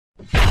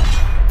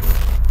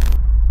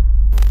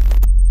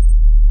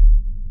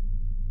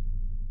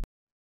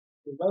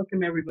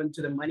Welcome everyone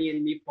to the Money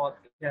and Me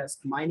podcast.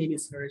 My name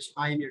is Hirsch.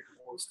 I am your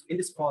host. In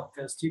this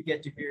podcast, you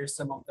get to hear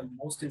some of the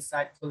most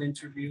insightful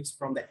interviews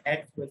from the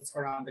experts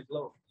around the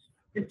globe.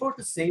 And for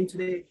the same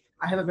today,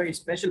 I have a very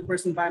special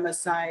person by my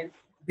side.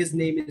 His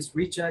name is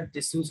Richard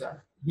de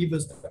Sousa. He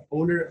was the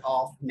owner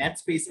of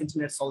NetSpace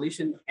Internet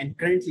Solution and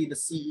currently the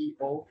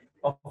CEO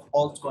of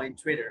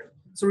AltCoinTrader.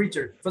 So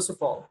Richard, first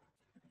of all,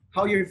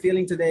 how you're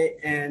feeling today,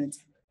 and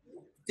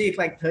take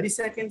like 30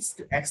 seconds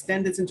to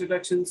extend this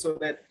introduction so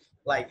that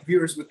like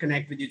viewers would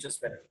connect with you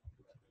just better.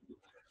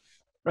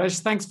 Raj,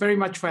 thanks very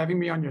much for having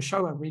me on your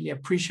show. I really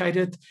appreciate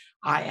it.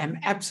 I am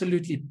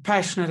absolutely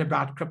passionate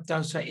about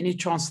crypto. So any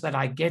chance that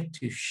I get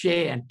to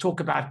share and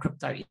talk about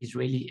crypto is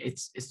really,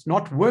 it's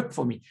not work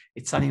for me.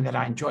 It's something that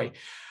I enjoy.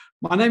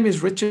 My name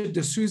is Richard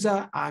de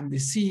Sousa. I'm the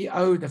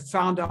CEO, the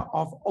founder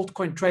of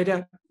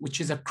AltCoinTrader, which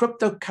is a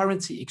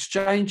cryptocurrency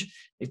exchange.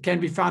 It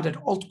can be found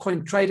at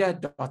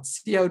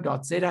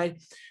altcointrader.co.za.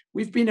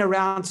 We've been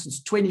around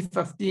since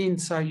 2015.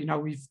 So,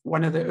 we've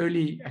one of the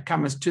early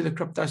comers to the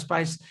crypto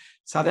space.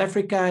 South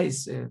Africa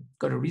has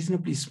got a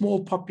reasonably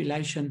small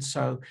population.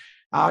 So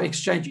our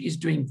exchange is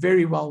doing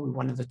very well. We're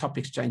one of the top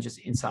exchanges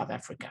in South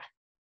Africa.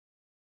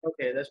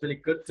 Okay, that's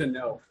really good to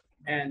know.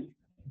 And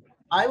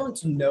I want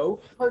to know,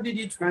 how did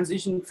you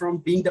transition from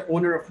being the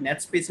owner of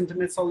NetSpace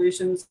Internet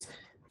Solutions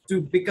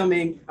to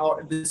becoming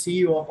the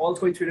CEO of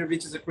AltCoinTrader,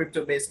 which is a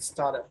crypto-based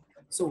startup?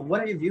 So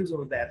what are your views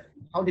over that?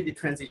 How did you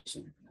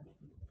transition?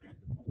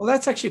 Well,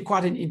 that's actually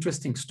quite an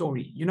interesting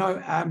story.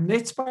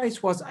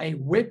 NetSpace was a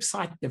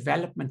website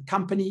development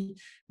company.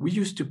 We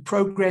used to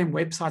program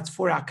websites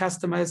for our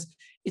customers.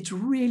 It's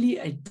really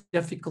a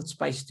difficult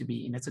space to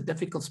be in. It's a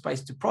difficult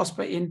space to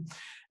prosper in.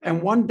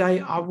 And one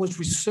day I was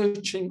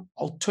researching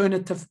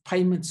alternative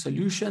payment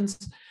solutions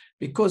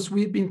because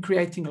we've been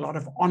creating a lot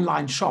of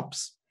online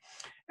shops.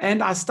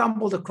 And I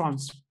stumbled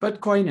across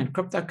Bitcoin and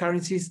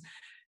cryptocurrencies.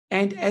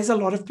 And as a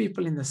lot of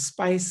people in the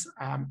space,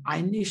 I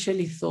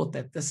initially thought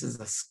that this is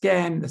a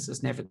scam, this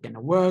is never going to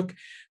work.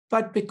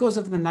 But because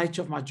of the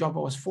nature of my job,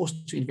 I was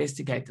forced to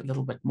investigate a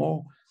little bit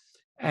more.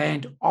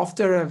 And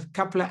after a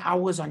couple of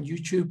hours on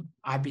YouTube,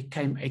 I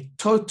became a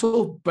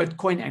total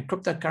Bitcoin and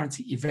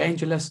cryptocurrency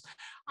evangelist.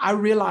 I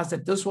realized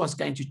that this was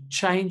going to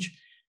change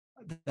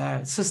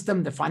the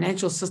system, the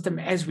financial system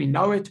as we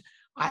know it.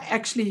 I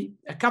actually,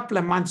 a couple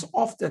of months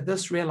after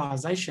this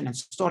realization and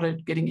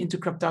started getting into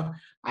crypto,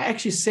 I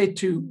actually said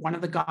to one of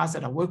the guys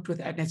that I worked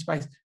with at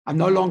NetSpace, I'm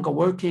no longer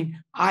working.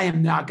 I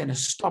am now going to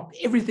stop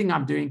everything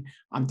I'm doing.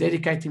 I'm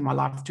dedicating my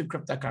life to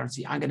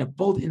cryptocurrency. I'm going to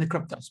build in the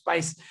crypto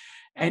space.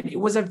 And it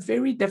was a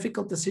very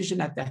difficult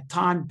decision at that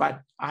time, but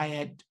I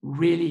had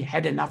really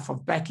had enough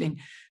of battling.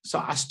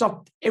 So I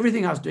stopped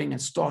everything I was doing and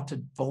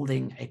started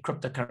building a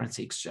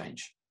cryptocurrency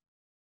exchange.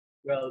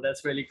 Well,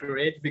 that's really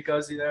great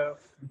because,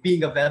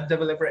 being a web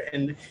developer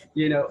and,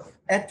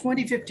 at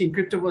 2015,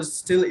 crypto was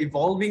still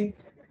evolving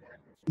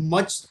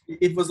much.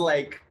 It was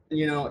like,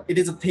 it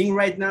is a thing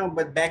right now,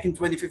 but back in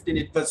 2015,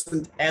 it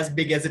wasn't as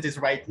big as it is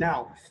right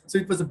now. So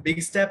it was a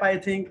big step, I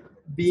think,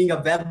 being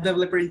a web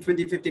developer in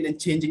 2015 and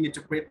changing it to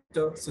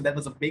crypto. So that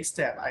was a big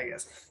step, I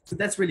guess. So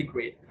that's really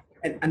great.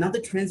 And another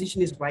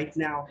transition is right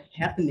now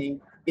happening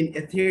in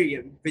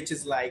Ethereum, which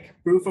is like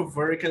proof of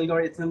work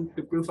algorithm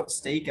to proof of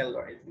stake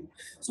algorithm.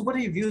 So what are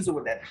your views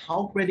over that?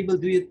 How credible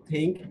do you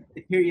think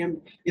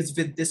Ethereum is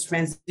with this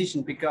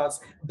transition? Because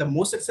the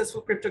most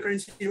successful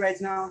cryptocurrency right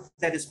now,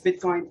 that is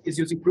Bitcoin, is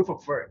using proof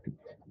of work.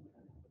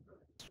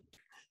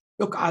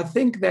 Look, I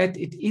think that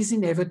it is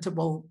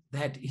inevitable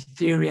that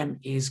Ethereum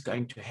is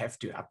going to have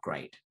to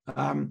upgrade.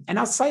 And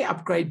I say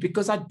upgrade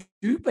because I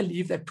do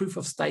believe that proof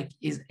of stake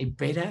is a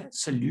better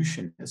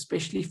solution,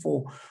 especially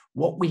for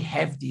what we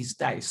have these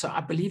days. So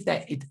I believe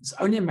that it's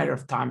only a matter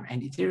of time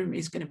and Ethereum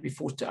is going to be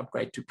forced to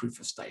upgrade to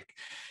proof of stake.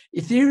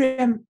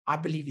 Ethereum, I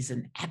believe, is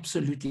an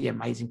absolutely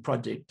amazing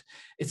project.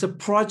 It's a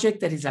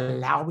project that is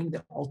allowing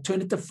the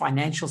alternative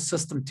financial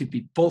system to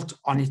be built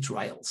on its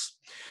rails.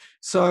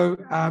 So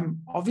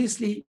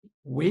obviously,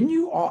 when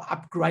you are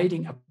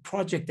upgrading a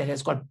project that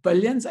has got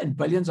billions and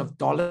billions of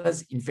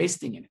dollars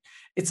investing in it,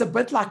 it's a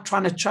bit like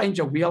trying to change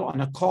a wheel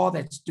on a car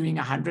that's doing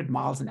 100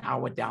 miles an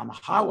hour down the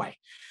highway.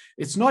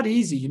 It's not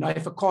easy.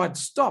 If a car had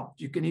stopped,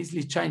 you can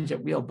easily change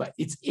that wheel, but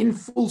it's in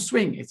full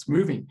swing. It's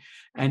moving.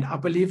 And I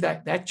believe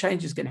that that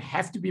change is going to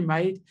have to be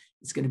made.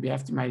 It's going to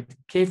have to be made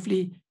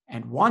carefully.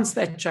 And once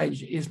that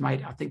change is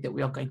made, I think that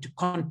we are going to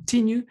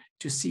continue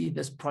to see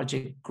this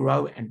project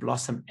grow and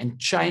blossom and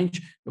change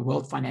the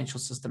world financial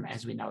system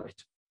as we know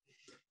it.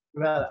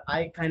 Well,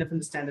 I kind of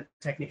understand the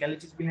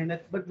technicalities behind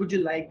it, but would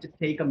you like to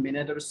take a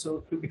minute or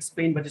so to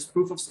explain what is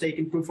proof of stake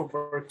and proof of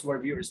work to our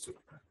viewers too?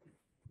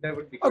 That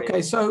would be great.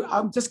 Okay, so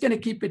I'm just going to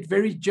keep it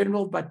very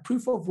general, but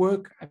proof of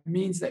work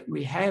means that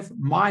we have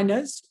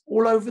miners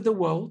all over the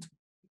world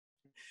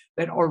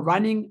that are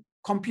running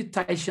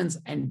computations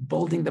and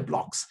building the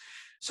blocks.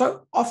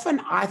 So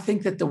often I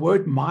think that the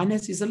word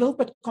miners is a little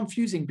bit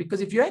confusing,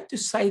 because if you had to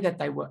say that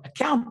they were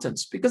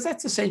accountants, because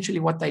that's essentially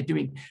what they're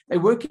doing, they're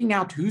working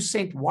out who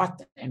sent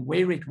what and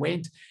where it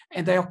went,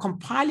 and they are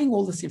compiling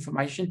all this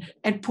information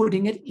and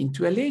putting it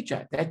into a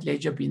ledger, that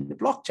ledger being the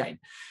blockchain.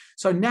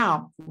 So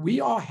now we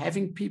are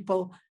having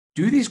people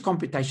do these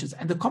computations,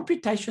 and the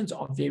computations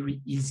are very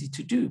easy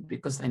to do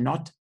because they're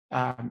not,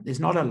 there's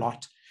not a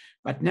lot.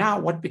 But now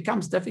what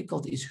becomes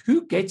difficult is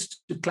who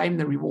gets to claim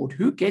the reward,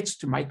 who gets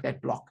to make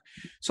that block.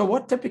 So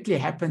what typically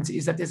happens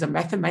is that there's a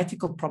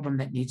mathematical problem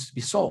that needs to be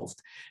solved.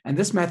 And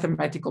this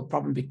mathematical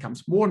problem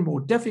becomes more and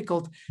more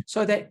difficult,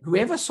 so that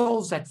whoever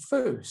solves that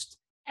first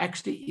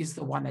actually is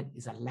the one that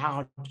is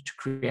allowed to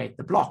create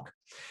the block.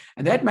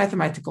 And that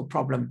mathematical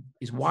problem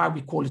is why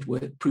we call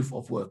it proof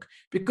of work,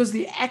 because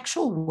the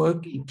actual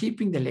work in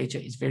keeping the ledger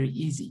is very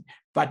easy,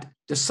 but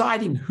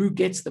deciding who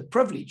gets the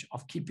privilege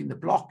of keeping the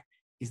block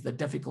is the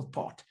difficult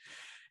part.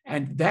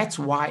 And that's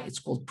why it's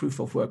called proof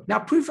of work. Now,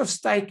 proof of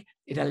stake,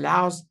 it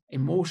allows a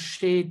more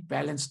shared,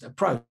 balanced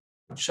approach.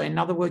 So in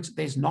other words,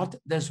 there's not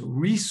this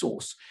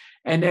resource.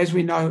 And as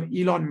we know,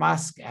 Elon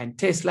Musk and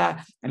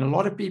Tesla and a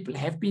lot of people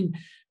have been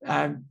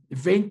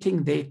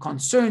venting their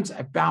concerns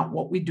about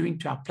what we're doing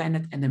to our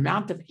planet and the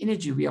amount of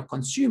energy we are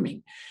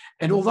consuming.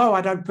 And although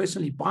I don't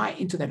personally buy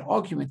into that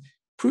argument,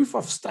 proof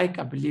of stake,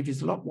 I believe,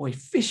 is a lot more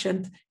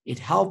efficient. It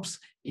helps.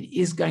 It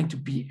is going to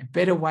be a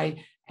better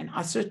way. And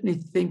I certainly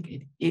think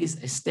it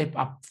is a step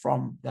up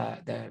from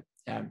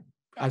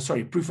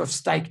proof of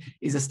stake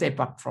is a step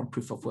up from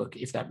proof of work,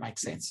 if that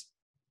makes sense.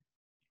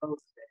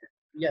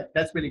 Yeah,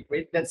 that's really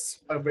great. That's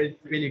a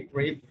really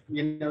great,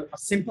 a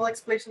simple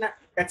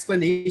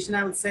explanation,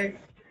 I would say.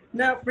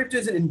 Now, crypto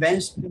is an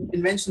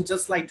invention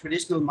just like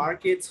traditional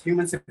markets.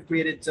 Humans have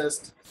created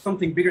just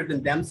something bigger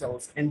than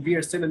themselves, and we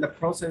are still in the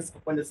process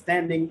of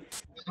understanding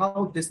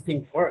how this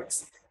thing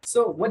works.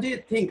 So what do you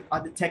think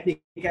are the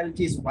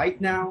technicalities right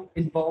now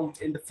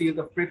involved in the field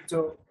of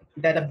crypto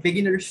that a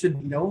beginner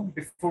should know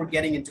before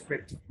getting into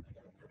crypto?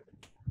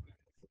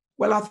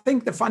 Well, I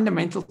think the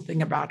fundamental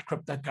thing about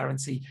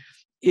cryptocurrency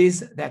is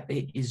that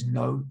there is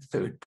no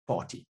third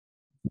party.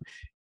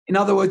 In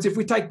other words, if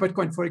we take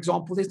Bitcoin, for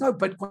example, there's no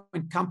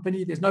Bitcoin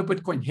company, there's no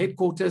Bitcoin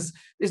headquarters,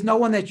 there's no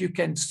one that you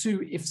can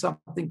sue if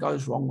something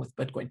goes wrong with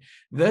Bitcoin.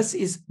 This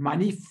is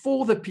money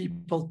for the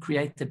people,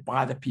 created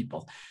by the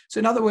people. So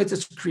in other words,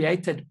 it's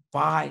created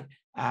by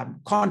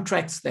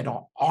contracts that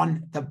are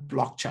on the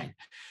blockchain.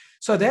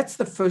 So that's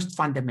the first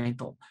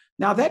fundamental.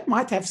 Now, that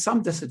might have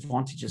some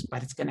disadvantages,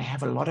 but it's going to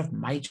have a lot of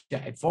major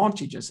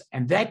advantages.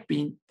 And that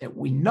being that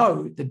we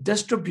know the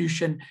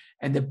distribution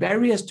and the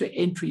barriers to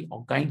entry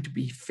are going to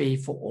be fair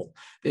for all.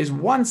 There's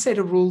one set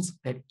of rules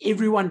that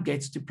everyone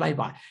gets to play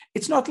by.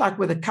 It's not like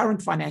with the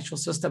current financial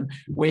system,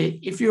 where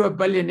if you're a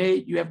billionaire,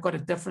 you have got a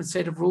different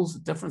set of rules,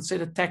 a different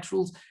set of tax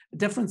rules, a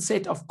different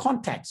set of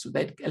contacts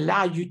that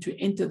allow you to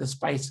enter the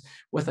space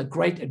with a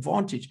great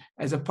advantage,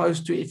 as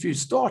opposed to if you're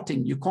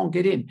starting, you can't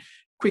get in.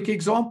 Quick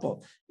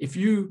example, if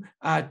you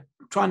are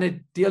trying to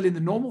deal in the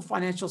normal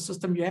financial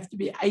system, you have to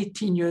be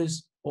 18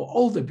 years or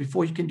older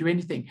before you can do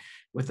anything.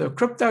 With a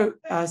crypto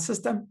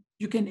system,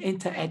 you can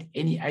enter at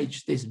any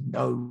age. There's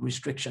no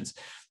restrictions.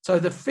 So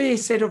the fair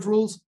set of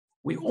rules,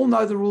 we all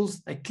know the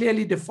rules, they're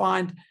clearly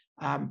defined,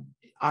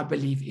 I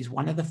believe is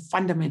one of the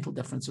fundamental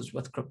differences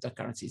with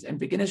cryptocurrencies. And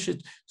beginners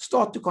should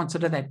start to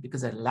consider that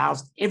because it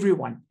allows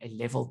everyone a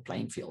level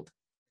playing field.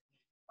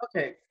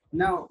 Okay.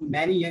 Now,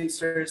 many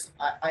youngsters,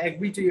 I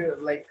agree to you,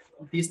 like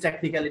these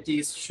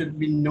technicalities should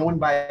be known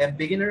by a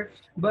beginner,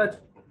 but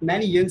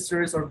many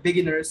youngsters or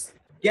beginners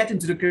get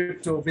into the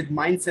crypto with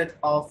mindset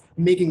of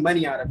making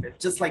money out of it,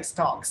 just like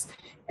stocks.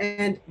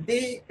 And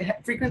they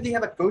frequently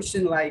have a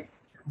question like,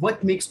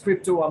 what makes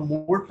crypto a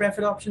more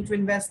preferred option to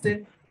invest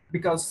in?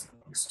 Because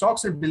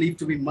stocks are believed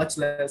to be much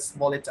less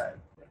volatile.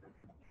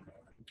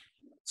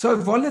 So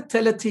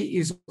volatility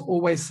is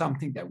always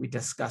something that we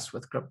discuss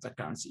with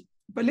cryptocurrency.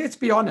 But let's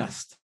be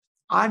honest,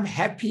 I'm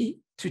happy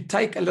to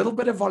take a little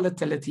bit of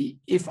volatility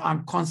if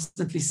I'm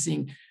constantly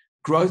seeing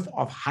growth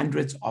of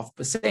hundreds of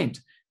 %.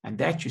 And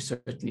that you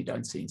certainly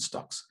don't see in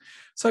stocks.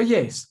 So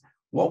yes,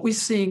 what we're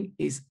seeing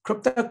is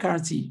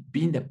cryptocurrency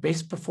being the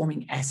best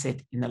performing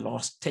asset in the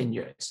last 10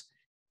 years.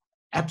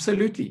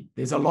 Absolutely,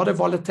 there's a lot of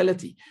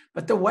volatility,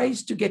 but the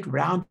ways to get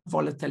around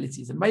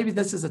volatilities, and maybe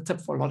this is a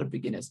tip for a lot of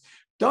beginners,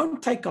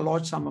 don't take a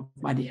large sum of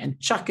money and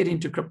chuck it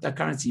into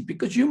cryptocurrency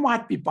because you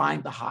might be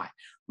buying the high.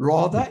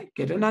 Rather,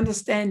 get an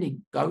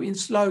understanding, go in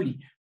slowly,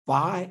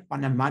 buy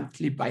on a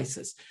monthly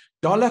basis,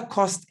 dollar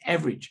cost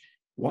average.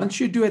 Once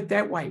you do it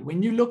that way,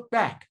 when you look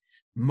back,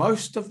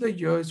 most of the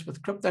years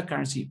with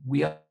cryptocurrency,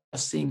 we are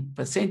seeing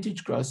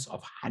percentage growth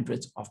of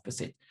hundreds of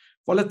 %.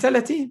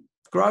 Volatility,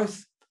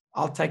 growth,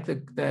 I'll take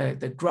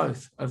the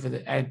growth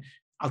over and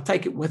I'll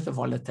take it with the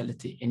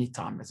volatility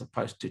anytime as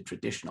opposed to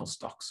traditional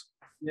stocks.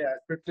 Yeah,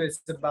 crypto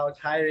is about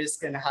high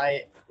risk and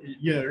high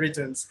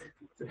returns.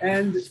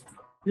 And,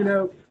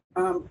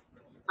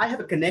 I have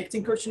a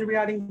connecting question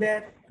regarding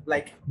that.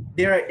 Like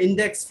there are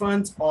index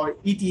funds or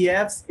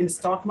ETFs in the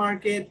stock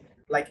market.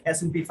 like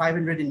S&P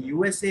 500 in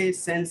USA,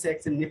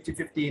 Sensex and Nifty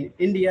 50 in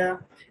India.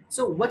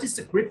 So what is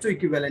the crypto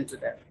equivalent to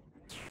that?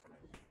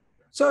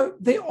 So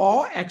there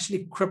are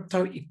actually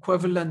crypto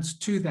equivalents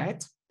to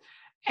that.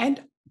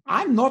 And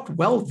I'm not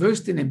well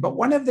versed in them, but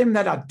one of them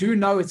that I do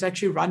know, it's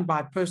actually run by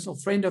a personal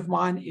friend of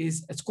mine,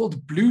 it's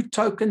called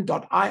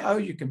bluetoken.io.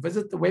 You can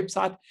visit the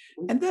website.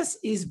 And this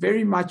is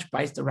very much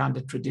based around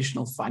a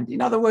traditional fund.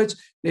 In other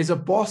words, there's a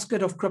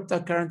basket of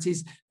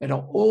cryptocurrencies that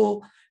are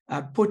all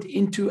put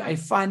into a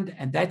fund,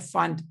 and that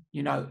fund,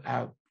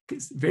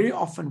 very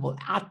often will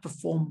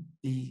outperform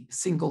the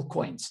single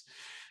coins.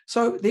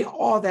 So there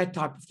are that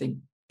type of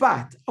thing.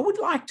 But I would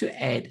like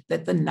to add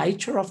that the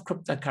nature of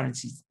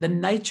cryptocurrencies, the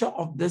nature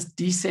of this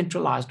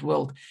decentralized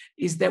world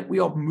is that we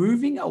are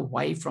moving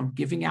away from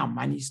giving our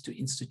monies to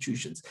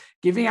institutions,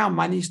 giving our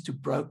monies to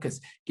brokers,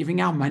 giving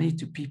our money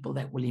to people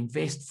that will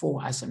invest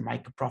for us and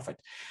make a profit.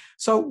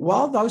 So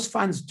while those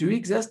funds do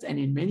exist, and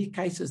in many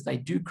cases they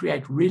do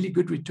create really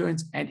good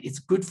returns and it's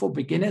good for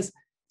beginners,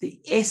 the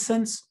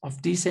essence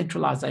of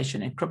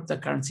decentralization and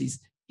cryptocurrencies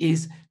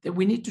is that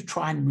we need to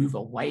try and move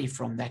away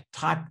from that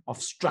type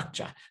of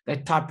structure,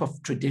 that type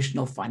of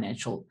traditional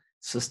financial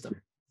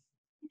system.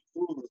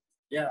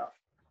 Yeah,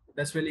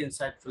 that's really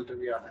insightful, to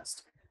be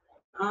honest.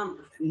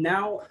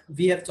 Now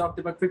we have talked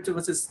about crypto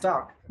versus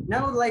stock.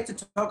 Now I'd like to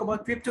talk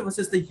about crypto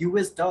versus the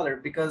US dollar,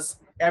 because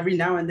every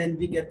now and then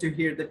we get to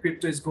hear that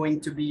crypto is going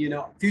to be,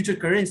 future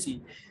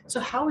currency. So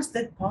how is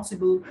that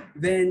possible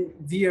when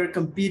we are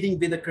competing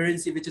with a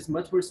currency which is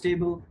much more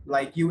stable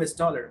like US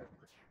dollar?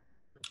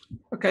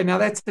 Okay, now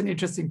that's an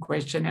interesting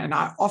question. And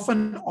I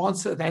often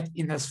answer that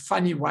in this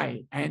funny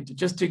way. And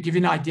just to give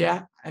you an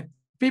idea,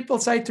 people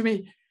say to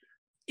me,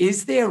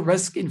 is there a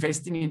risk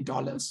investing in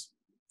dollars?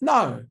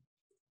 No,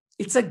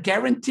 it's a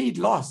guaranteed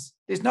loss.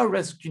 There's no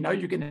risk, you're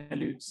going to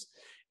lose.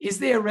 Is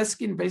there a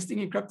risk investing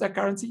in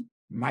cryptocurrency?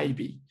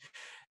 Maybe.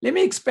 Let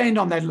me expand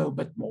on that a little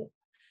bit more.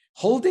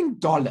 Holding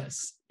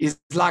dollars is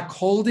like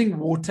holding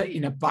water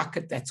in a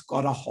bucket that's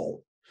got a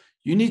hole.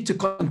 You need to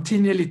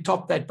continually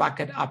top that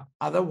bucket up.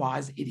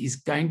 Otherwise, it is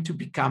going to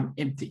become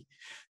empty.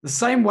 The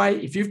same way,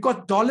 if you've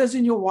got dollars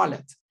in your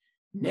wallet,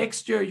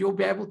 next year you'll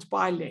be able to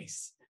buy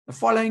less. The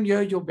following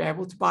year, you'll be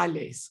able to buy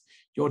less.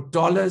 Your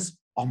dollars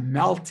are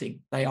melting.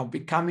 They are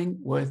becoming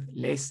worth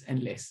less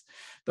and less.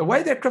 The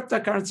way that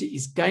cryptocurrency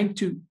is going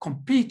to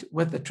compete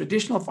with the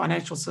traditional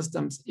financial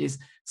systems is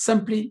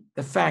simply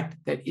the fact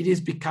that it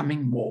is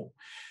becoming more.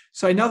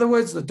 So in other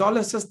words, the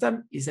dollar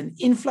system is an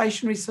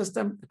inflationary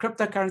system. The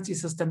cryptocurrency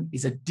system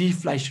is a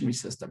deflationary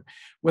system.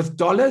 With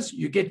dollars,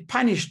 you get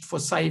punished for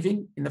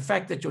saving in the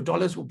fact that your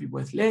dollars will be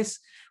worth less.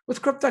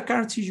 With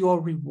cryptocurrencies, you are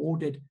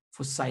rewarded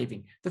for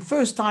saving. The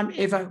first time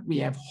ever, we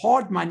have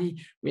hard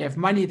money. We have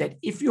money that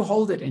if you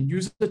hold it and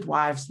use it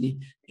wisely,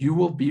 you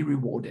will be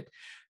rewarded.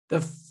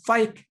 The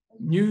fake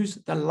news,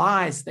 the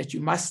lies that you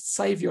must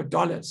save your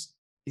dollars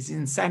is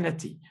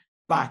insanity.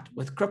 But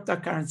with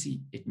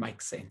cryptocurrency, it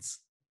makes sense.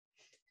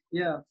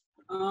 Yeah,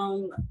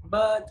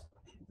 but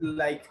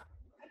like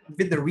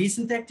with the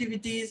recent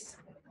activities,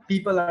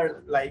 people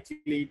are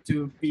likely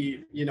to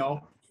be,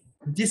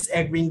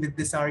 disagreeing with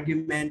this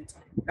argument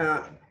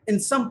in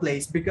some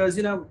place, because,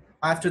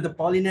 after the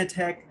Polynet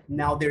hack,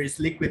 now there is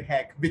Liquid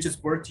hack, which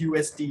is worth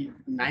USD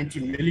 90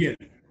 million,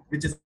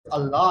 which is a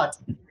lot.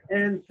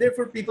 And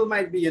therefore people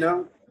might be,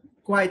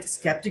 quite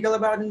skeptical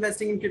about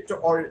investing in crypto,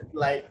 or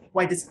like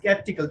quite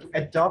skeptical to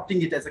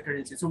adopting it as a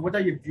currency. So what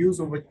are your views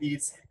over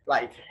these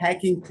like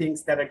hacking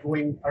things that are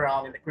going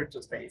around in the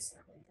crypto space?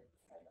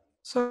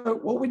 So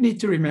what we need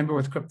to remember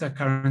with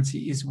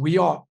cryptocurrency is we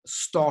are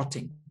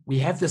starting. We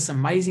have this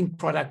amazing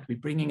product. We're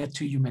bringing it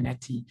to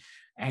humanity,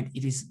 and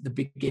it is the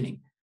beginning.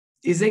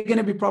 Is there going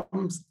to be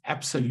problems?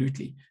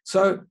 Absolutely.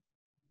 So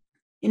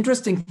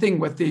interesting thing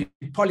with the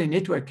Poly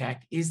network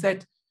hack is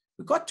that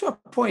we got to a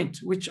point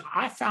which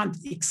I found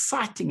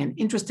exciting and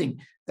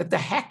interesting, that the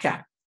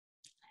hacker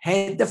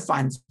had the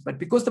funds, but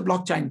because the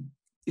blockchain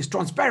is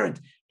transparent,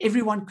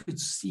 everyone could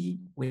see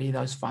where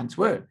those funds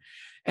were.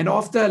 And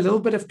after a little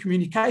bit of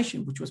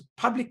communication, which was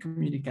public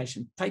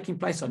communication taking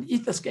place on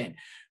Etherscan,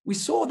 we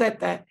saw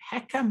that the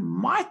hacker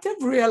might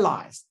have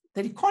realized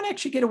that he can't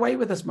actually get away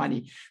with this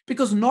money,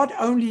 because not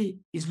only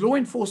is law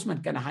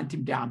enforcement going to hunt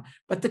him down,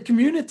 but the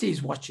community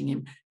is watching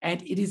him,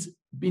 and it has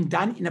been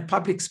done in a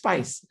public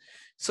space.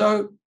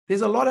 So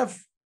there's a lot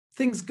of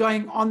things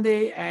going on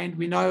there, and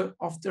we know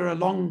after a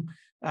long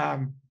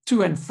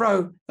to and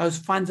fro, those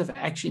funds have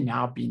actually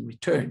now been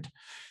returned.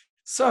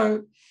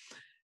 So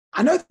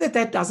I know that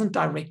that doesn't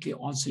directly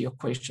answer your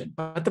question,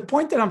 but the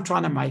point that I'm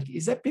trying to make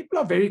is that people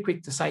are very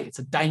quick to say it's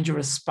a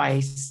dangerous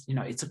space,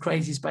 it's a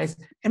crazy space.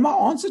 And my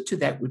answer to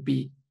that would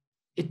be,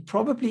 it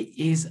probably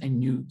is a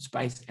new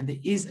space, and there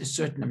is a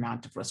certain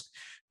amount of risk.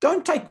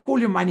 Don't take all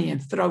your money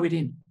and throw it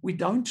in. We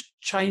don't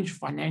change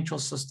financial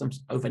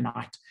systems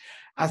overnight.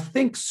 I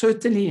think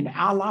certainly in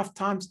our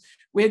lifetimes,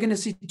 we're going to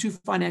see two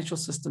financial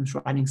systems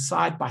running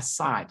side by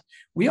side.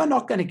 We are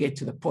not going to get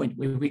to the point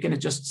where we're going to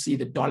just see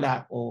the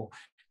dollar or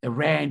the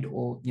rand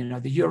or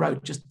the euro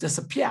just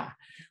disappear.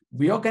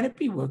 We are going to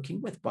be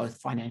working with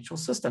both financial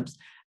systems.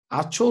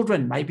 our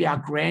children, maybe our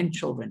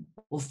grandchildren,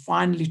 will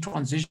finally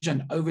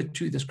transition over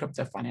to this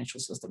crypto financial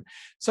system.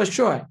 So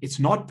sure, it's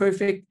not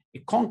perfect.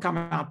 It can't come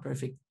out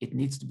perfect. It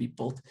needs to be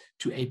built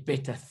to a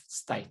better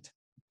state.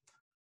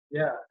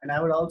 Yeah, and I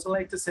would also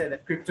like to say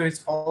that crypto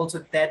is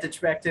also that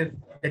attractive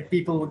that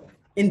people would,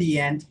 in the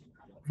end,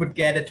 would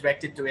get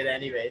attracted to it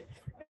anyway.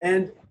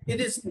 And it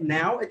is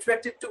now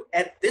attractive to,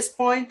 at this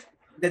point,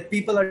 that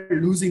people are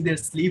losing their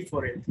sleep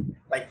for it.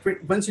 Like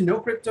once you know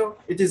crypto,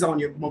 it is on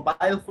your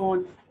mobile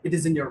phone, it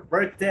is in your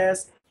work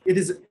desk, it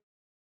is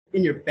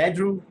in your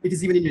bedroom, it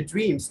is even in your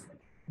dreams.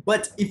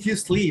 But if you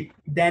sleep,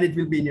 then it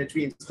will be in your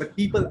dreams. But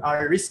people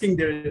are risking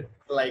their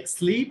like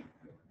sleep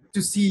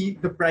to see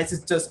the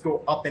prices just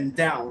go up and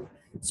down.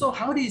 So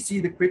how do you see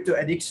the crypto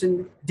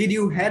addiction? Did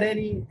you had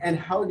any, and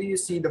how do you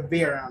see the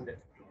way around it?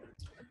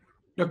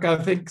 Look, I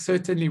think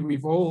certainly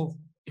we've all,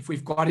 if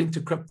we've got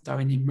into crypto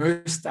and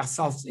immersed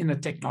ourselves in the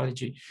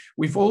technology,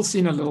 we've all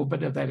seen a little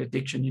bit of that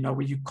addiction, you know,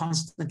 where you're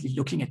constantly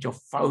looking at your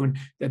phone,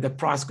 that the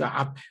price go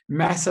up,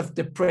 massive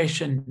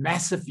depression,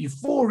 massive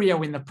euphoria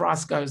when the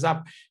price goes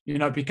up, you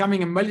know,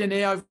 becoming a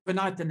millionaire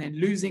overnight and then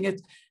losing it.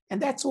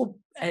 And that's all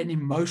an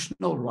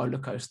emotional roller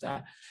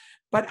coaster.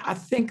 But I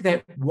think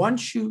that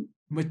once you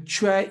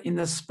mature in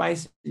the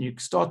space and you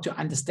start to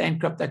understand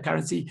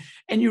cryptocurrency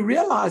and you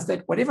realize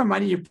that whatever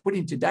money you put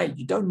in today,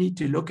 you don't need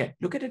to look at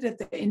it at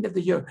the end of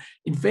the year.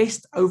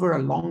 Invest over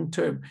a long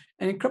term.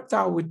 And in crypto,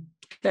 I would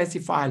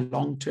classify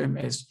long term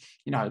as,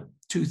 you know,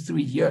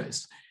 2-3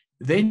 years.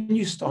 Then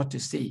you start to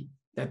see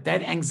that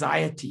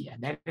anxiety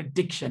and that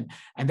addiction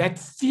and that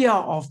fear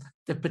of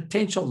the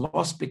potential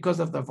loss because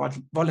of the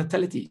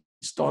volatility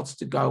starts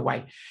to go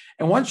away.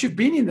 And once you've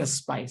been in this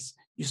space,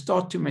 you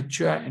start to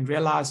mature and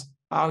realize,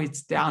 oh,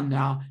 it's down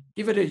now.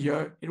 Give it a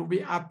year. It'll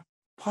be up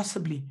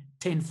possibly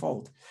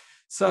tenfold.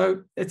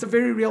 So it's a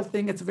very real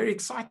thing. It's a very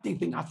exciting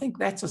thing. I think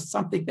that's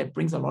something that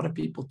brings a lot of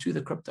people to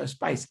the crypto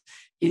space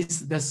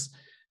is this.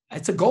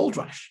 It's a gold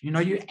rush. You know,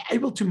 you're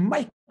able to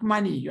make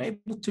money. You're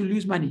able to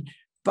lose money.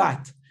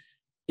 But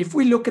if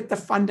we look at the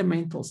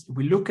fundamentals, if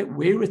we look at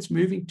where it's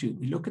moving to,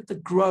 we look at the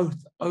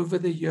growth over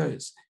the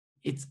years,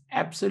 it's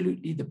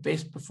absolutely the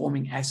best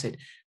performing asset.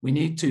 We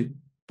need to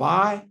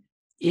buy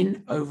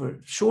in over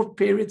short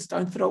periods.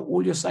 Don't throw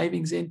all your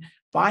savings in.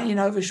 Buy in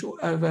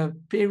over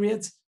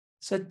periods.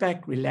 Sit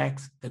back,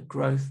 relax. The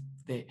growth,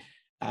 the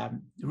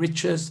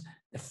riches,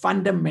 the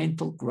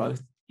fundamental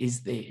growth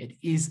is there. It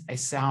is a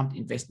sound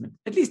investment,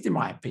 at least in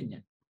my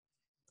opinion.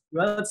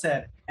 Well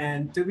said.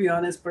 And to be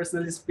honest,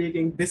 personally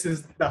speaking, this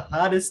is the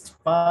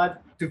hardest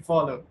part to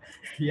follow.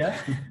 Yeah.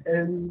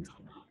 And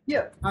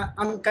yeah,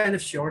 I'm kind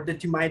of sure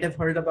that you might have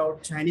heard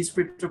about Chinese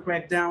crypto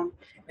crackdown.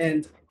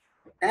 And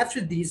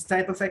after these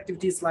type of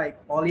activities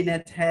like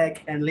Polynet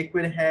hack and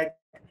liquid hack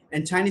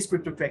and Chinese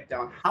crypto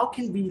crackdown, how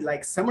can we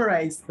like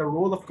summarize the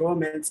role of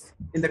governments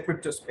in the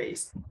crypto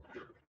space?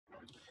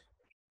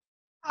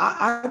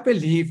 I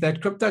believe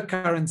that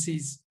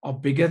cryptocurrencies are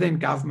bigger than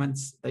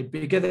governments, they're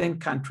bigger than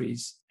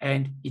countries,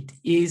 and it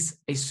is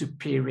a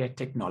superior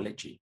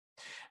technology.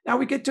 Now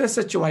we get to a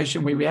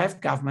situation where we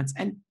have governments,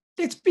 and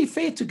let's be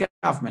fair to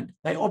government.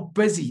 They are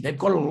busy. They've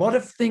got a lot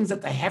of things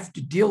that they have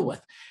to deal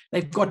with.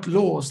 They've got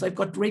laws, they've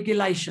got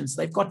regulations,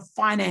 they've got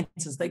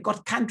finances, they've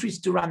got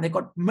countries to run, they've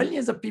got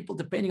millions of people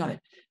depending on it.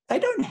 They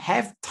don't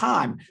have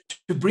time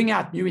to bring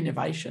out new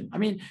innovation. I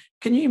mean,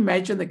 can you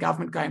imagine the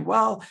government going,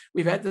 well,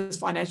 we've had this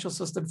financial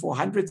system for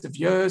hundreds of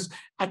years.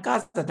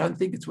 Guys, I don't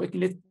think it's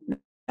working.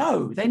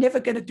 No, they're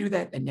never going to do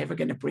that. They're never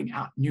going to bring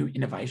out new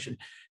innovation.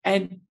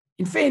 And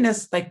in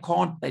fairness, they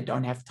can't, they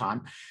don't have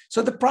time.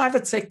 So the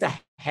private sector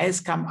has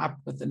come up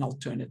with an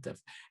alternative.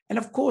 And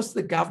of course,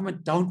 the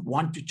government don't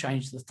want to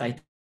change the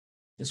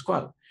status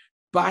quo.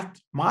 But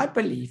my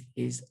belief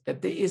is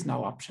that there is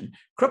no option.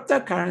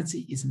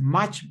 Cryptocurrency is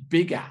much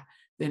bigger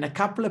than a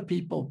couple of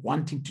people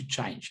wanting to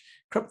change.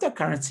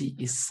 Cryptocurrency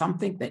is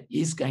something that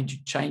is going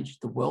to change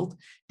the world.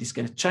 It is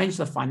going to change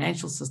the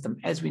financial system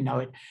as we know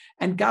it.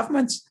 And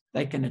governments,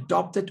 they can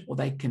adopt it or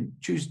they can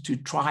choose to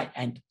try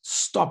and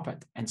stop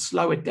it and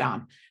slow it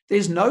down.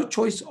 There's no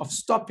choice of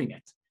stopping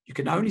it. You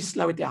can only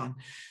slow it down.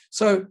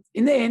 So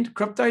in the end,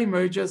 crypto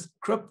emerges.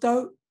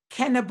 Crypto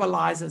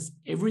cannibalizes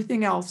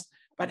everything else.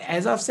 But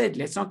as I've said,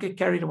 let's not get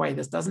carried away.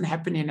 This doesn't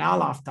happen in our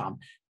lifetime.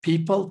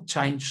 People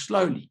change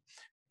slowly,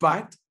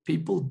 but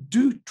people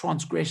do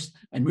transgress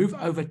and move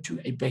over to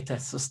a better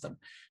system.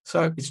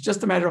 So it's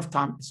just a matter of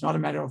time. It's not a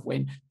matter of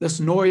when. This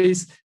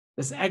noise,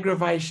 this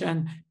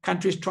aggravation,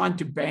 countries trying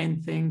to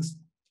ban things,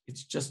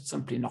 it's just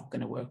simply not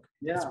going to work.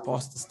 Yeah. It's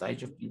past the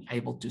stage of being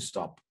able to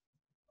stop.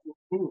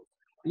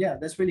 Yeah,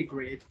 that's really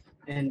great.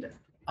 And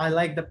I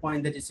like the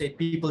point that you said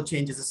people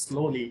changes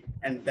slowly.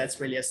 And that's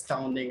really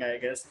astounding, I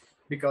guess,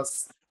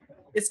 because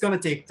it's going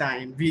to take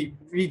time.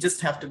 We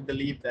just have to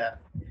believe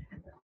that.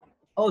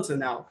 Also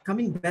now,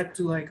 coming back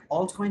to like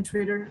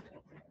AltCoinTrader,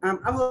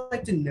 I would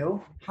like to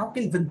know, how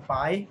can one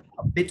buy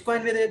a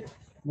Bitcoin with it?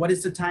 What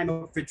is the time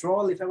of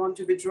withdrawal if I want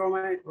to withdraw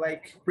my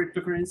like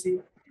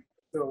cryptocurrency?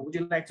 So would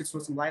you like to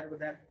throw some light over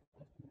that?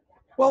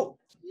 Well,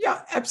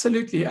 yeah,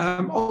 absolutely.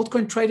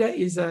 AltCoinTrader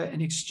is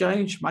an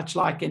exchange, much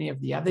like any of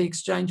the other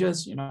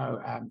exchanges,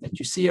 that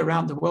you see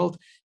around the world.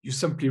 You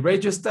simply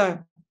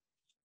register,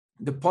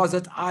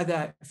 deposit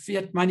either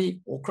fiat money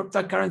or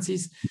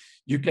cryptocurrencies.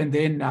 You can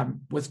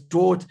then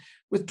withdraw it.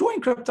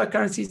 Withdrawing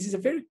cryptocurrencies is a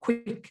very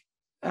quick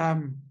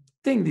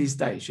thing these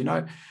days.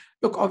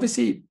 Look,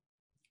 obviously,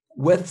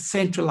 with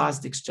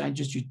centralized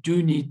exchanges, you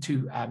do need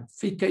to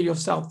FICA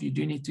yourself. You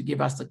do need to give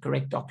us the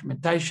correct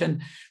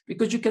documentation,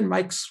 because you can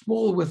make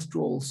small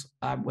withdrawals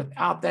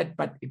without that,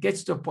 but it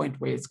gets to a point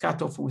where it's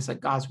cut off and we say,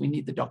 guys, we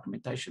need the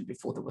documentation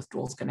before the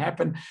withdrawals can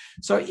happen.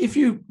 So if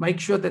you make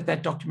sure that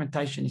that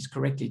documentation is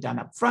correctly done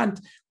up front,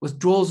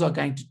 withdrawals are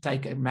going to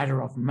take a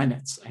matter of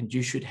minutes, and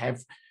you should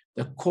have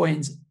the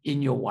coins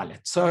in your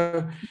wallet.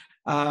 So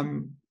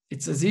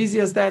it's as easy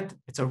as that.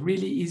 It's a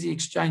really easy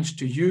exchange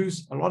to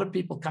use. A lot of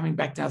people coming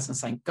back to us and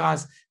saying,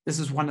 guys, this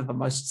is one of the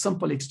most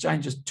simple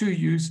exchanges to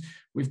use.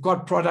 We've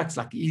got products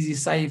like Easy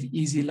Save,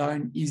 Easy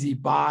Loan, Easy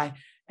Buy,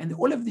 and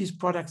all of these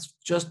products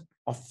just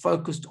are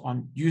focused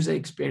on user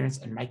experience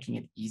and making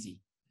it easy.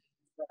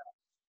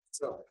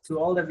 So to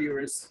all the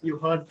viewers, you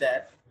heard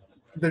that.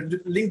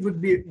 The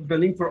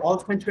link for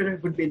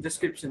AltCoinTrader would be in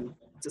description.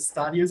 Just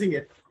start using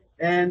it.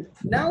 And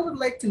now I would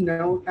like to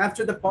know,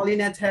 after the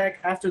Polynet hack,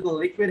 after the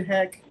Liquid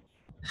hack,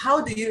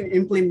 how do you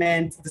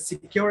implement the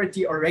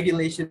security or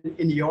regulation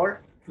in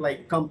your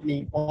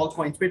company,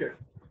 AltCoinTrader?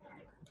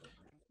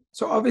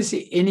 So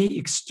obviously, any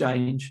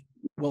exchange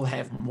will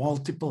have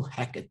multiple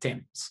hack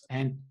attempts,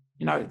 and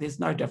there's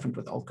no different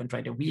with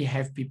AltCoinTrader. We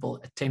have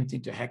people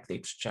attempting to hack the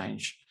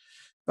exchange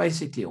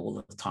basically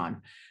all the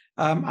time.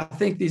 I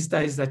think these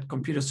days that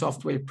computer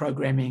software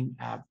programming,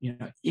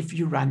 if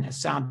you run a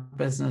sound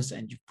business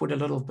and you put a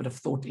little bit of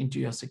thought into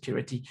your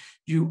security,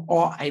 you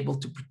are able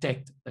to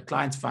protect the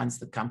client's funds,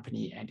 the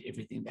company, and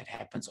everything that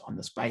happens on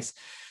the space.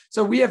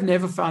 So we have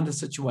never found a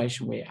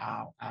situation where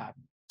our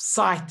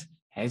site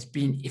has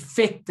been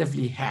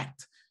effectively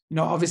hacked.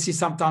 Obviously,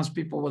 sometimes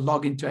people will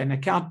log into an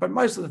account, but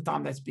most of the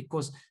time that's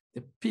because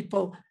the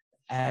people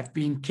have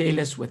been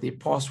careless with their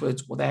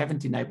passwords, or they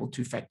haven't enabled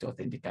two-factor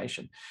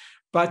authentication.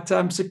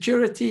 But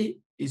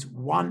security is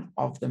one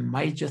of the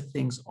major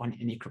things on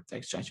any crypto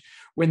exchange.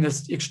 When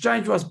this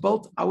exchange was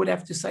built, I would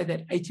have to say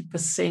that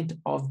 80%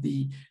 of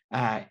the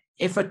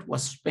effort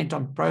was spent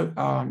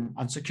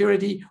on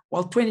security,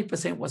 while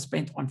 20% was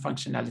spent on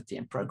functionality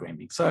and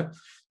programming. So,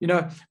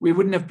 we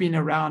wouldn't have been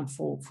around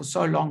for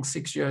so long,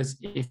 6 years,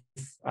 if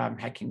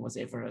hacking was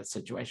ever a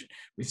situation.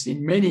 We've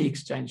seen many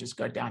exchanges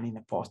go down in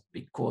the past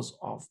because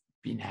of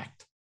being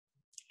hacked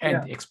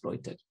and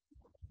exploited.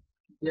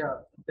 Yeah,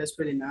 that's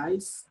pretty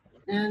nice.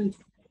 And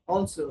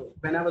also,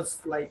 when I was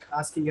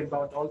asking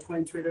about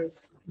AltCoinTrader,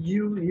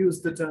 you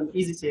used the term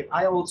Easy Save.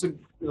 I also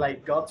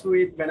got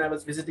through it when I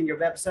was visiting your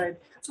website.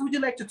 So would you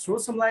like to throw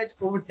some light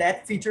over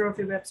that feature of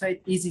your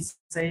website, Easy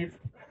Save?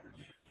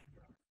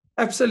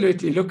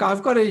 Absolutely. Look,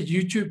 I've got a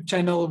YouTube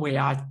channel where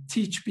I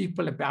teach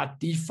people about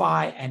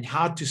DeFi and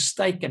how to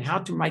stake and how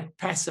to make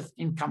passive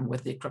income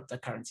with their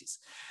cryptocurrencies.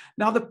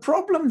 Now, the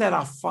problem that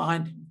I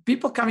find,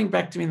 people coming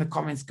back to me in the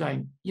comments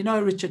going,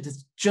 Richard,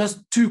 it's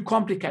just too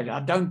complicated. I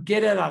don't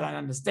get it. I don't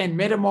understand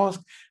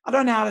MetaMask. I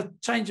don't know how to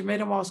change a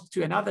MetaMask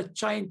to another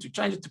chain, to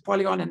change it to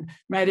Polygon and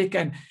Matic.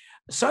 And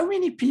so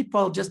many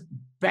people just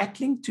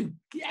battling to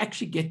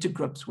actually get to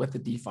grips with the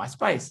DeFi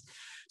space.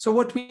 So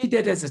what we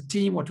did as a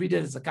team, what we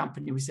did as a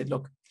company, we said,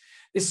 look,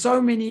 there's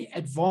so many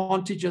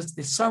advantages.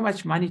 There's so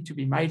much money to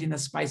be made in the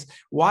space.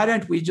 Why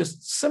don't we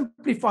just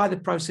simplify the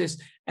process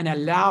and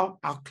allow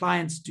our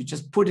clients to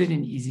just put it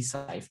in Easy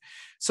Save?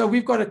 So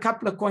we've got a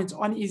couple of coins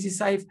on Easy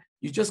Save.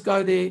 You just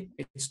go there.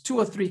 It's 2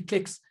 or 3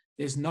 clicks.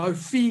 There's no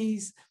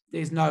fees.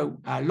 There's no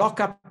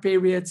lockup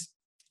periods.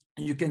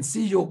 You can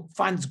see your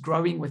funds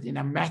growing within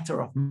a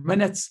matter of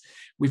minutes.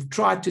 We've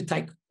tried to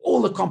take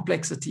all the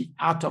complexity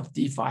out of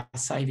DeFi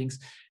savings,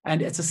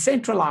 and it's a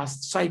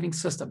centralized saving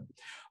system.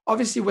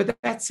 Obviously, with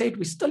that said,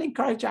 we still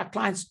encourage our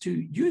clients to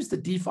use the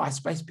DeFi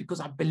space because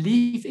I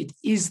believe it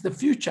is the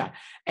future.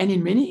 And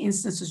in many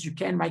instances, you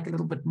can make a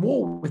little bit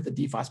more with the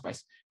DeFi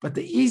space. But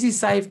the Easy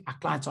Save, our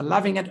clients are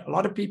loving it. A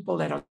lot of people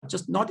that are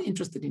just not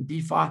interested in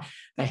DeFi,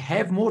 they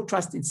have more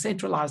trust in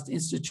centralized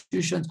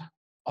institutions,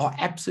 are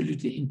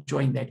absolutely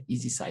enjoying that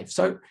Easy Save.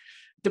 So it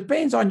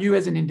depends on you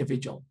as an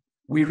individual.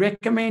 We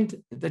recommend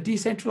the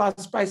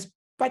decentralized space,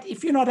 but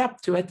if you're not up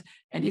to it,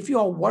 and if you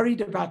are worried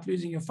about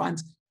losing your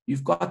funds,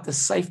 you've got the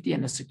safety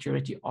and the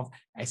security of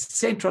a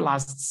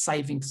centralized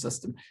saving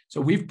system. So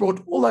we've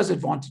brought all those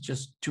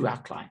advantages to our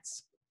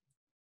clients.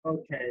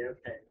 Okay.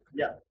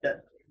 Yeah,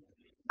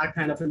 I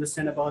kind of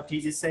understand about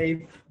Easy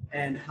Save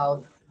and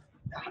how,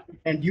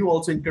 and you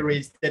also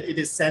encourage that it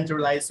is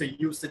centralized, so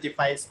use the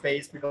DeFi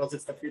space because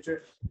it's the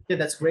future. Yeah,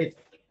 that's great.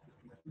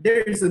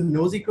 There is a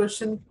nosy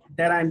question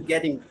that I'm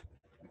getting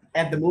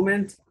at the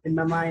moment in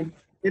my mind.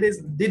 It is,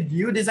 did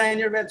you design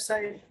your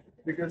website?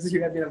 Because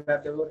you have been a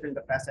web developer in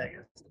the past, I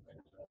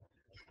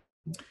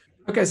guess.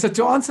 Okay, so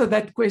to answer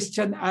that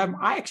question,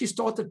 I actually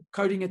started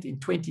coding it in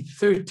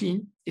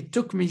 2013. It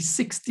took me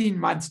 16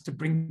 months to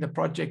bring the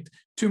project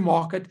to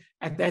market.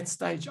 At that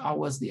stage, I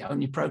was the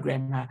only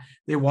programmer.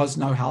 There was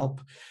no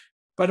help.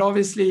 But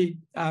obviously,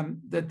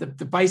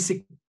 the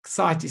basic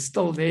site is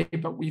still there,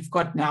 but we've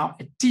got now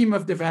a team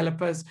of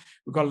developers.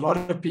 We've got a lot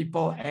of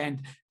people,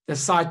 and the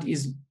site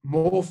is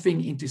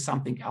morphing into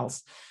something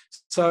else.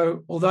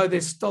 So although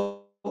there's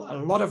still a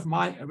lot of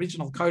my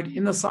original code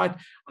in the site,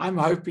 I'm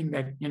hoping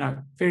that,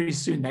 very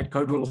soon that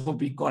code will all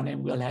be gone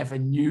and we'll have a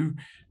new,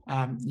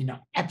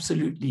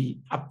 absolutely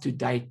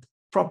up-to-date,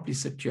 properly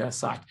secure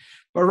site.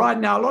 But right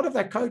now, a lot of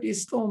that code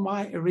is still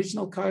my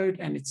original code,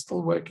 and it's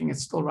still working,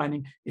 it's still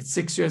running. It's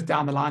 6 years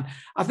down the line.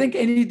 I think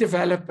any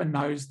developer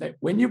knows that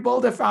when you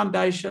build a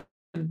foundation,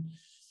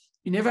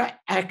 you never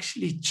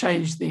actually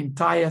change the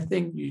entire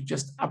thing. You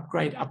just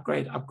upgrade,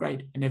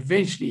 and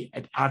eventually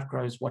it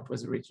outgrows what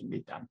was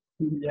originally done.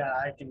 Yeah,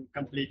 I can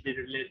completely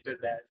relate to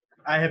that.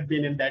 I have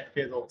been in that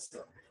phase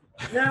also.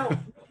 Now,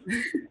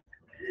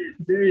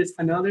 there is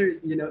another,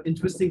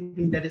 interesting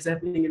thing that is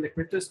happening in the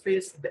crypto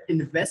space. The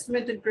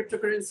investment in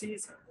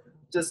cryptocurrencies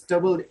just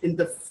doubled in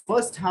the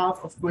first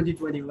half of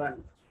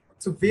 2021.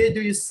 So where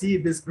do you see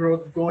this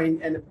growth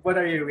going, and what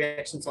are your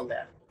reactions on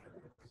that?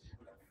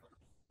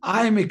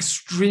 I'm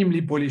extremely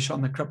bullish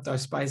on the crypto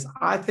space.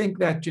 I think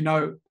that,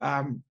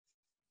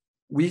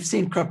 we've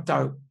seen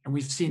crypto and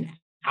we've seen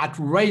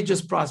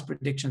outrageous price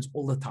predictions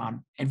all the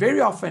time. And very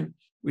often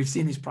we've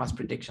seen these price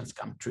predictions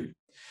come true.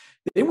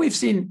 Then we've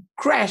seen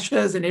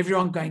crashes and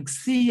everyone going,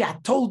 see, I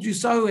told you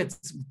so,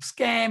 it's a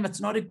scam,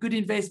 it's not a good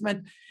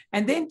investment.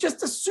 And then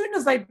just as soon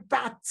as they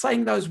start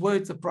saying those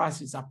words, the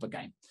price is up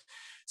again.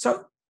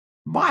 So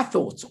my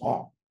thoughts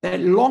are that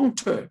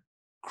long-term,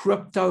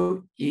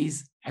 crypto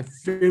is a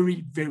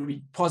very,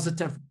 very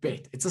positive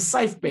bet. It's a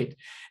safe bet.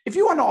 If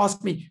you want to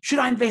ask me, should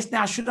I invest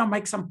now? Should I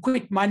make some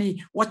quick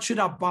money? What should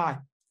I buy?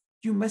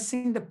 You're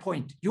missing the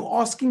point.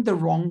 You're asking the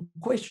wrong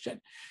question.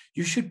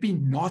 You should be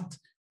not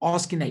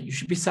asking that. You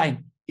should be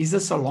saying, is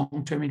this a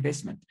long-term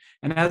investment?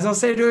 And as I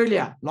said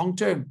earlier,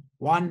 long-term,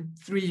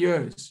 1-3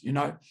 years,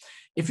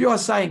 if you are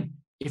saying,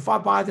 if I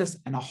buy this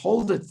and I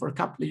hold it for a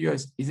couple of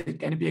years, is it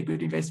going to be a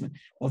good investment?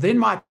 Well, then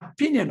my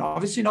opinion,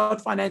 obviously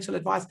not financial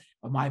advice,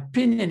 but my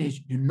opinion is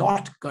you're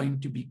not going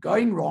to be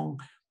going wrong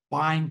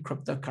buying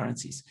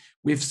cryptocurrencies.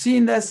 We've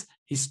seen this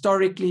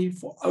historically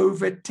for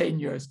over 10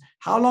 years.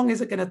 How long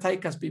is it going to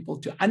take us, people,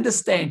 to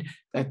understand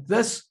that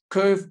this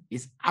curve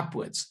is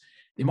upwards?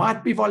 There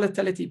might be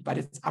volatility, but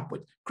it's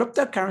upward.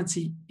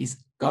 Cryptocurrency is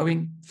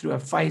going through a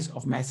phase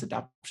of mass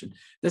adoption.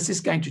 This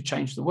is going to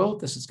change the world.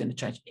 This is going to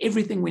change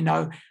everything we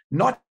know.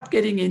 Not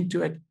getting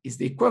into it is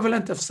the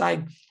equivalent of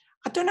saying,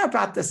 I don't know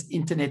about this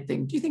internet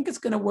thing. Do you think it's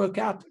going to work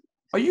out?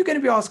 Are you going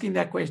to be asking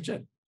that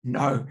question?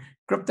 No,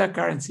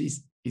 cryptocurrencies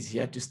is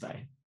here to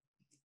stay.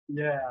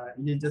 Yeah,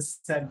 you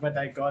just said what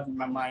I got in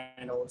my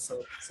mind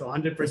also. So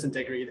 100%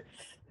 agreed.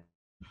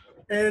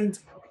 And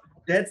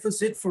that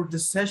was it for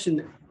this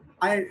session.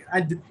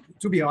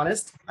 To be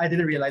honest, I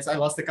didn't realize I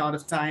lost the count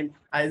of time.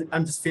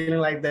 I'm just feeling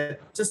like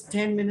that just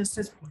 10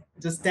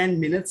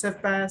 minutes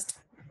have passed.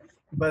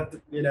 But,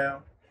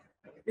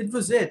 it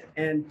was it.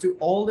 And to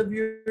all the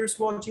viewers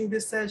watching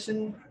this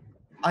session,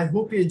 I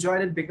hope you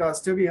enjoyed it,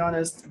 because to be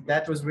honest,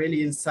 that was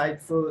really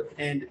insightful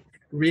and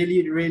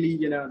really, really,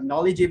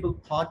 knowledgeable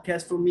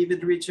podcast for me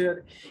with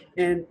Richard.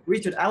 And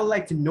Richard, I would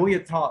like to know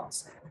your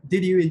thoughts.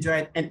 Did you enjoy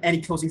it? And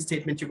any closing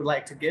statement you would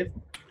like to give?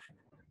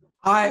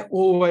 I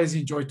always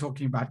enjoy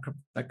talking about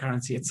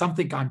cryptocurrency. It's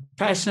something I'm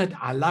passionate.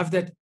 I loved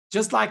it.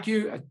 Just like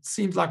you, it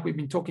seems like we've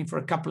been talking for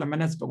a couple of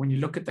minutes, but when you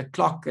look at the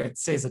clock, it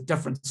says a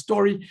different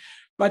story.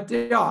 But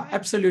yeah,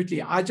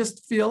 absolutely. I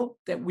just feel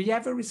that we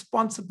have a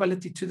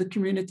responsibility to the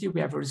community.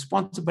 We have a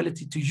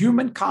responsibility to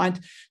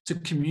humankind to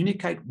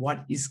communicate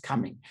what is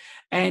coming.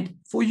 And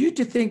for you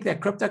to think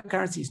that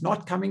cryptocurrency is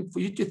not coming,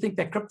 for you to think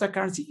that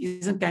cryptocurrency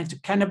isn't going to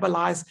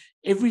cannibalize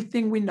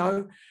everything we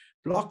know,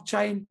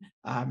 blockchain,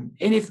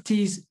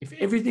 NFTs, if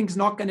everything's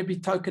not going to be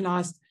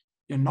tokenized,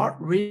 you're not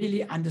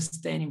really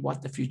understanding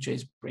what the future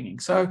is bringing.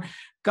 So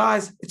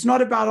guys, it's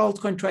not about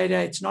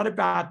AltCoinTrader. It's not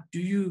about, do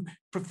you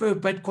prefer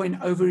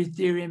Bitcoin over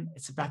Ethereum?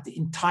 It's about the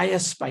entire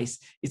space.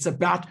 It's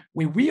about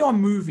where we are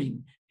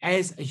moving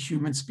as a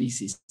human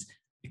species.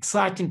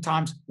 Exciting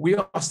times. We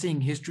are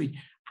seeing history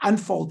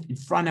unfold in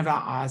front of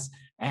our eyes.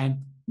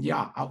 And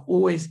yeah, I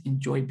always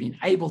enjoy being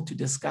able to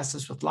discuss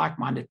this with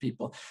like-minded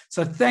people.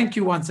 So thank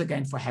you once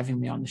again for having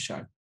me on the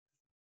show.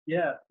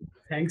 Yeah,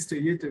 thanks to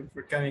you too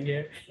for coming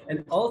here.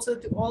 And also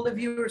to all the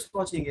viewers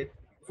watching it.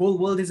 Whole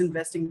world is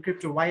investing in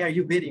crypto. Why are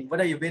you waiting?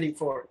 What are you waiting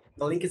for?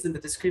 The link is in the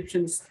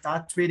description.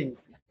 Start trading.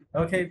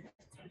 Okay.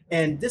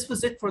 And this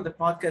was it for the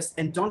podcast.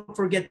 And don't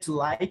forget to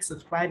like,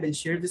 subscribe, and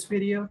share this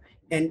video.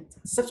 And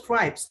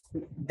subscribe.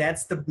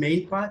 That's the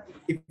main part.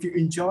 If you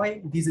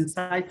enjoy these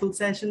insightful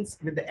sessions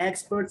with the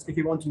experts, if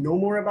you want to know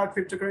more about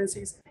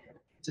cryptocurrencies,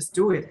 just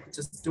do it.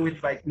 Just do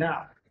it right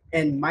now.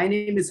 And my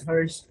name is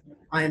Harsh.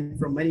 I am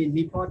from Money and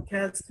Me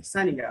Podcast,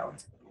 signing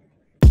out.